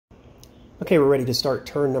Okay, we're ready to start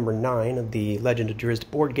turn number 9 of the Legend of Drizzt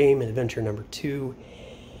board game and adventure number 2.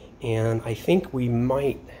 And I think we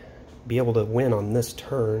might be able to win on this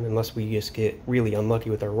turn unless we just get really unlucky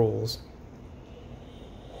with our rolls.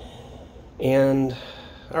 And,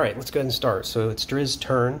 alright, let's go ahead and start. So it's Drizzt's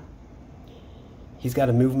turn. He's got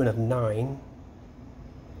a movement of 9.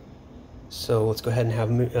 So let's go ahead and have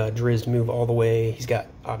Drizzt move all the way. He's got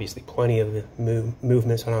obviously plenty of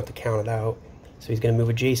movement, so I don't have to count it out. So he's going to move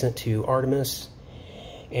adjacent to Artemis,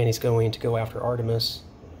 and he's going to go after Artemis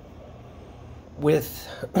with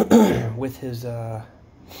with his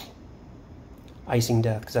Icing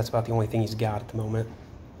Death, because that's about the only thing he's got at the moment.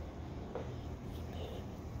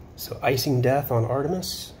 So Icing Death on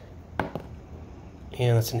Artemis,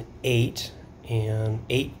 and that's an 8, and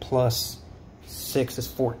 8 plus 6 is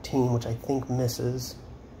 14, which I think misses.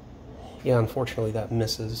 Yeah, unfortunately that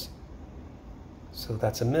misses. So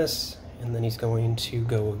that's a miss. And then he's going to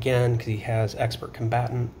go again because he has Expert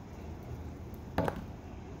Combatant.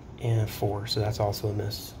 And 4, so that's also a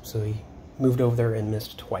miss. So he moved over there and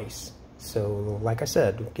missed twice. So, like I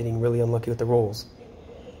said, getting really unlucky with the rolls.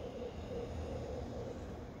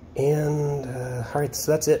 And, alright,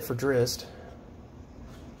 so that's it for Drizzt.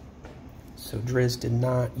 So Drizzt did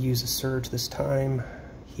not use a surge this time.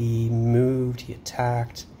 He moved, he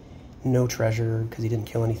attacked. No treasure, because he didn't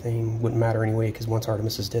kill anything. Wouldn't matter anyway, because once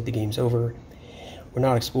Artemis is dead, the game's over. We're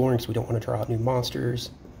not exploring, because we don't want to draw out new monsters.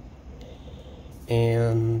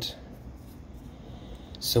 And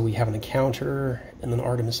so we have an encounter, and then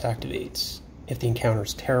Artemis activates. If the encounter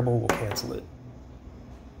is terrible, we'll cancel it.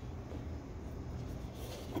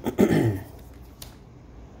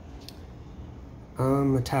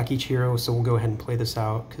 Attack each hero, so we'll go ahead and play this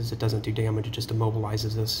out, because it doesn't do damage, it just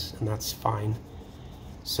immobilizes us, and that's fine.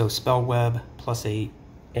 So Spell Web plus 8,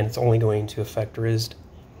 and it's only going to affect Drizzt.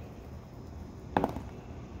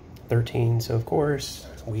 13, so of course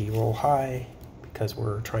we roll high because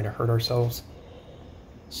we're trying to hurt ourselves.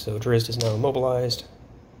 So Drizzt is now immobilized.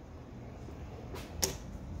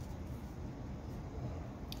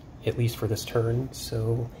 At least for this turn.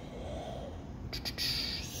 So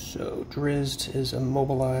Drizzt is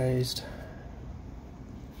immobilized.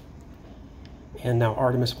 And now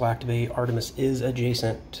Artemis will activate. Artemis is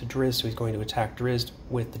adjacent to Drizzt, so he's going to attack Drizzt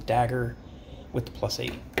with the dagger with the plus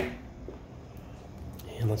 8.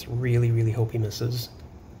 And let's really, really hope he misses.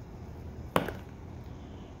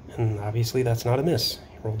 And obviously that's not a miss.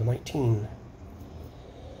 He rolled a 19.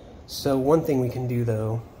 So one thing we can do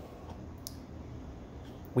though,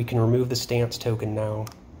 we can remove the stance token now,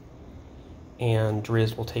 and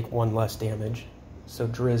Drizzt will take 1 less damage. So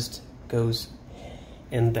Drizzt goes...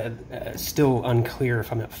 And still unclear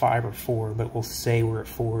if I'm at 5 or 4, but we'll say we're at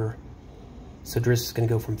 4. So Drizzt is going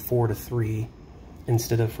to go from 4 to 3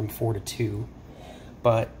 instead of from 4 to 2.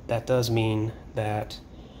 But that does mean that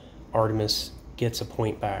Artemis gets a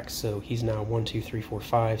point back. So he's now 1, 2, 3, 4,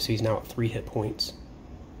 5. So he's now at 3 hit points.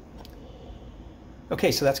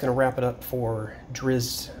 Okay, so that's going to wrap it up for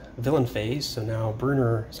Drizzt's villain phase. So now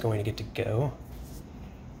Bruner is going to get to go.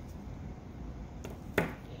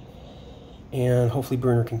 And hopefully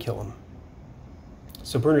Bruner can kill him.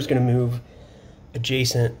 So Bruner's going to move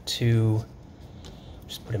adjacent to,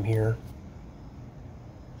 just put him here,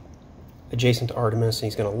 adjacent to Artemis, and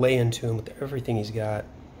he's going to lay into him with everything he's got.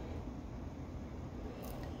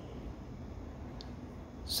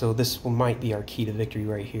 So this might be our key to victory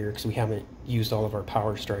right here, because we haven't used all of our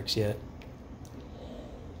power strikes yet.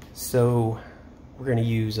 So we're going to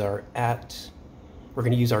use our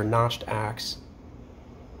notched axe.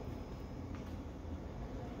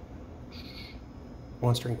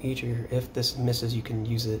 Once during each of your, if this misses, you can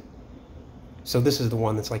use it. So this is the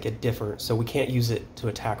one that's like a different, so we can't use it to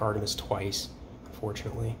attack Artemis twice,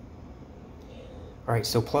 unfortunately. Alright,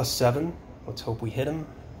 so plus 7. Let's hope we hit him.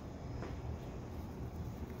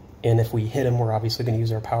 And if we hit him, we're obviously going to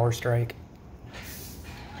use our power strike.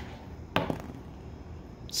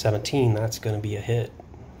 17, that's going to be a hit.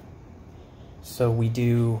 So we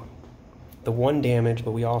do the 1 damage,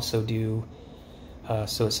 but we also do...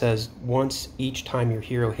 so it says, once each time your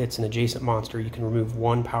hero hits an adjacent monster, you can remove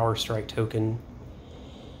 1 power strike token.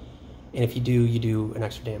 And if you do, you do an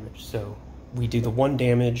extra damage. So we do the 1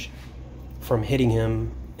 damage from hitting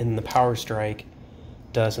him, and the power strike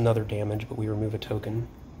does another damage, but we remove a token.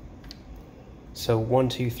 So 1,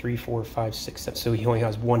 2, 3, 4, 5, 6, 7. So he only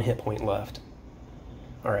has 1 hit point left.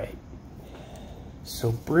 Alright.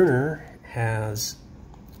 So Bruner has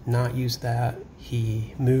not used that.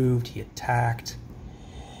 He moved, he attacked.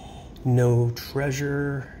 No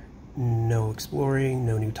treasure, no exploring,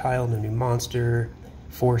 no new tile, no new monster,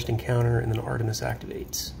 forced encounter, and then Artemis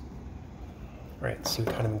activates. Alright, let's see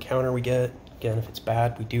what kind of encounter we get. Again, if it's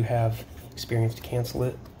bad, we do have experience to cancel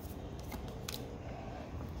it.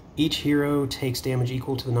 Each hero takes damage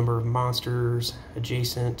equal to the number of monsters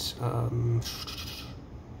adjacent.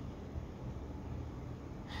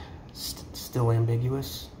 Still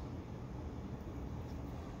ambiguous.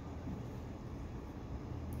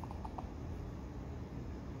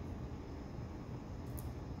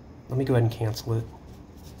 Let me go ahead and cancel it.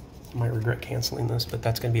 I might regret canceling this, but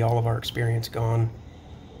that's going to be all of our experience gone.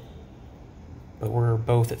 But we're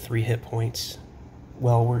both at 3 hit points.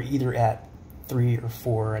 Well, we're either at 3 or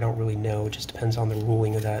 4. I don't really know. It just depends on the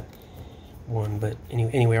ruling of that one. But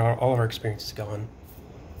anyway, all of our experience is gone.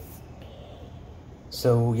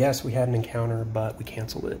 So yes, we had an encounter, but we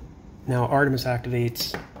canceled it. Now Artemis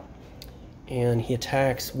activates, and he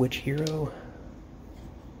attacks which hero?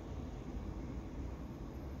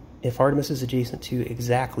 If Artemis is adjacent to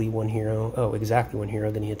exactly one hero,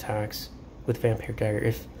 then he attacks with Vampire Dagger.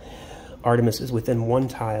 If Artemis is within 1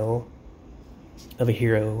 tile of a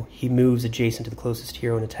hero, he moves adjacent to the closest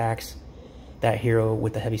hero and attacks that hero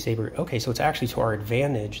with the heavy saber. Okay, so it's actually to our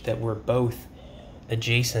advantage that we're both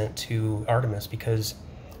adjacent to Artemis, because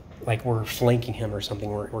like we're flanking him or something,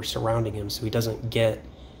 we're surrounding him, so he doesn't get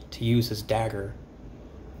to use his dagger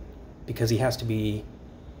because he has to be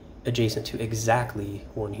adjacent to exactly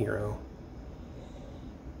one hero.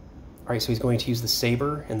 Alright, so he's going to use the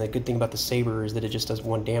saber, and the good thing about the saber is that it just does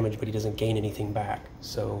 1 damage, but he doesn't gain anything back.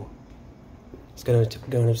 So he's going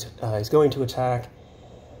to attack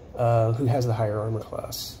who has the higher armor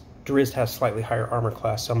class. Drizzt has slightly higher armor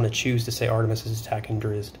class, so I'm going to choose to say Artemis is attacking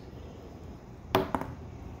Drizzt.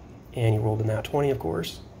 And he rolled a nat 20, of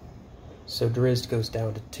course. So Drizzt goes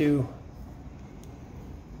down to 2.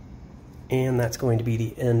 And that's going to be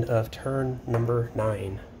the end of turn number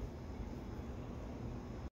 9.